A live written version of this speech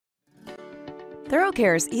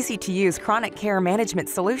ThoroughCare's easy-to-use chronic care management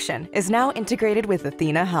solution is now integrated with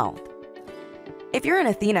athenahealth. If you're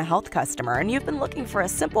an athenahealth customer and you've been looking for a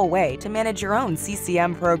simple way to manage your own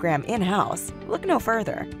CCM program in-house, look no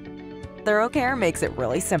further. ThoroughCare makes it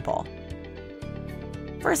really simple.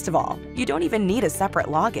 First of all, you don't even need a separate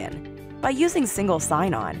login. By using single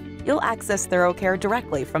sign-on, you'll access ThoroughCare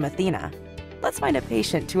directly from Athena. Let's find a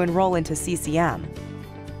patient to enroll into CCM.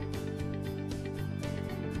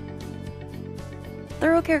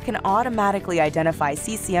 ThoroughCare can automatically identify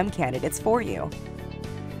CCM candidates for you.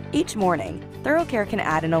 Each morning, ThoroughCare can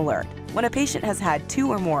add an alert when a patient has had 2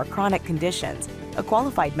 or more chronic conditions, a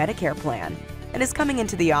qualified Medicare plan, and is coming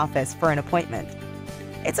into the office for an appointment.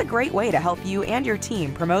 It's a great way to help you and your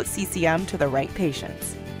team promote CCM to the right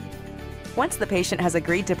patients. Once the patient has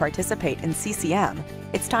agreed to participate in CCM,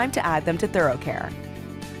 it's time to add them to ThoroughCare.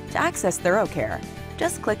 To access ThoroughCare,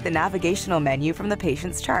 just click the navigational menu from the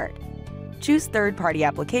patient's chart. Choose third-party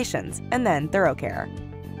applications and then ThoroughCare.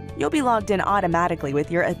 You'll be logged in automatically with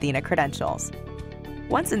your Athena credentials.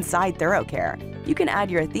 Once inside ThoroughCare, you can add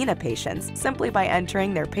your Athena patients simply by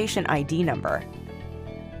entering their patient ID number.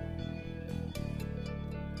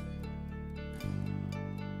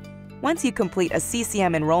 Once you complete a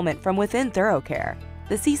CCM enrollment from within ThoroughCare,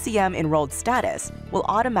 the CCM enrolled status will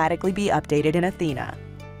automatically be updated in Athena.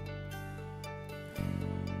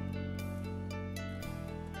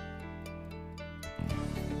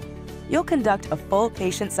 You'll conduct a full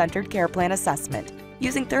patient-centered care plan assessment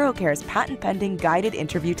using ThoroughCare's patent-pending guided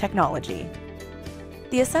interview technology.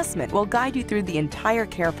 The assessment will guide you through the entire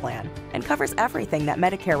care plan and covers everything that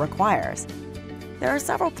Medicare requires. There are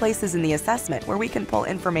several places in the assessment where we can pull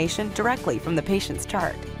information directly from the patient's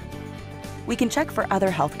chart. We can check for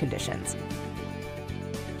other health conditions.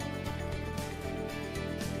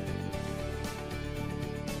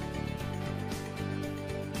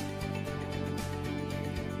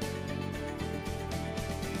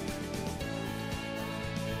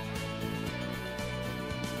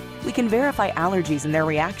 We can verify allergies and their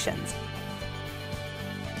reactions.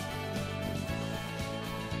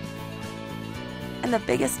 And the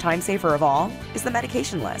biggest time saver of all is the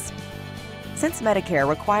medication list. Since Medicare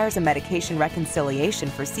requires a medication reconciliation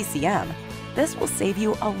for CCM, this will save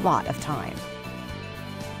you a lot of time.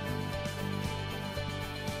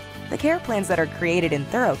 The care plans that are created in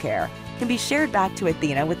ThoroughCare can be shared back to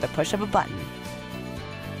Athena with the push of a button.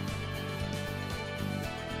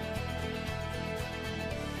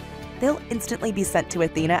 They'll instantly be sent to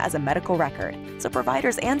Athena as a medical record, so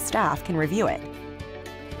providers and staff can review it.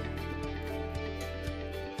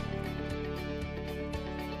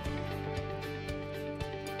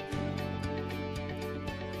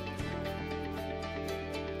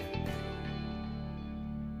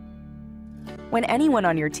 When anyone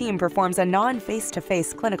on your team performs a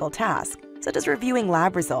non-face-to-face clinical task, such as reviewing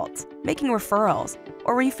lab results, making referrals,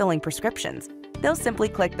 or refilling prescriptions, they'll simply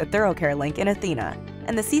click the ThoroughCare link in Athena,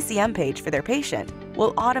 and the CCM page for their patient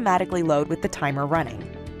will automatically load with the timer running.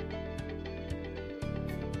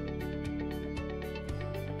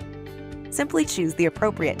 Simply choose the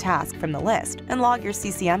appropriate task from the list and log your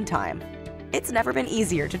CCM time. It's never been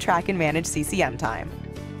easier to track and manage CCM time.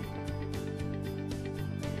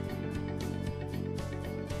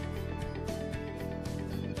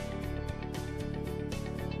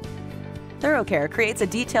 ThoroughCare creates a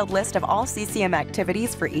detailed list of all CCM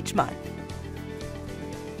activities for each month.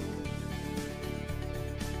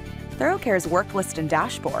 ThoroughCare's work list and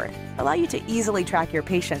dashboard allow you to easily track your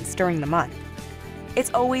patients during the month.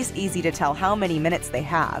 It's always easy to tell how many minutes they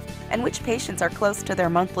have and which patients are close to their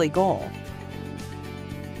monthly goal.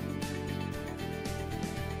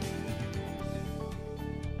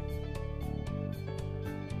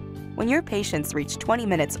 When your patients reach 20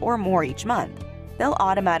 minutes or more each month, they'll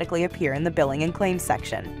automatically appear in the billing and claims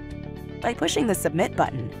section. By pushing the Submit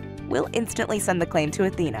button, we'll instantly send the claim to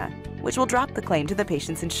Athena, which will drop the claim to the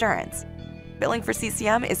patient's insurance. Billing for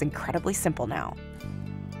CCM is incredibly simple now.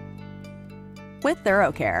 With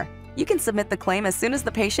ThoroughCare, you can submit the claim as soon as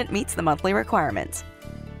the patient meets the monthly requirements.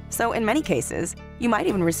 So in many cases, you might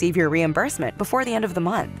even receive your reimbursement before the end of the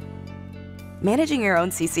month. Managing your own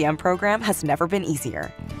CCM program has never been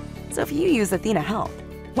easier. So if you use athenahealth,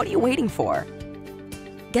 what are you waiting for?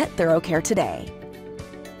 Get ThoroughCare today.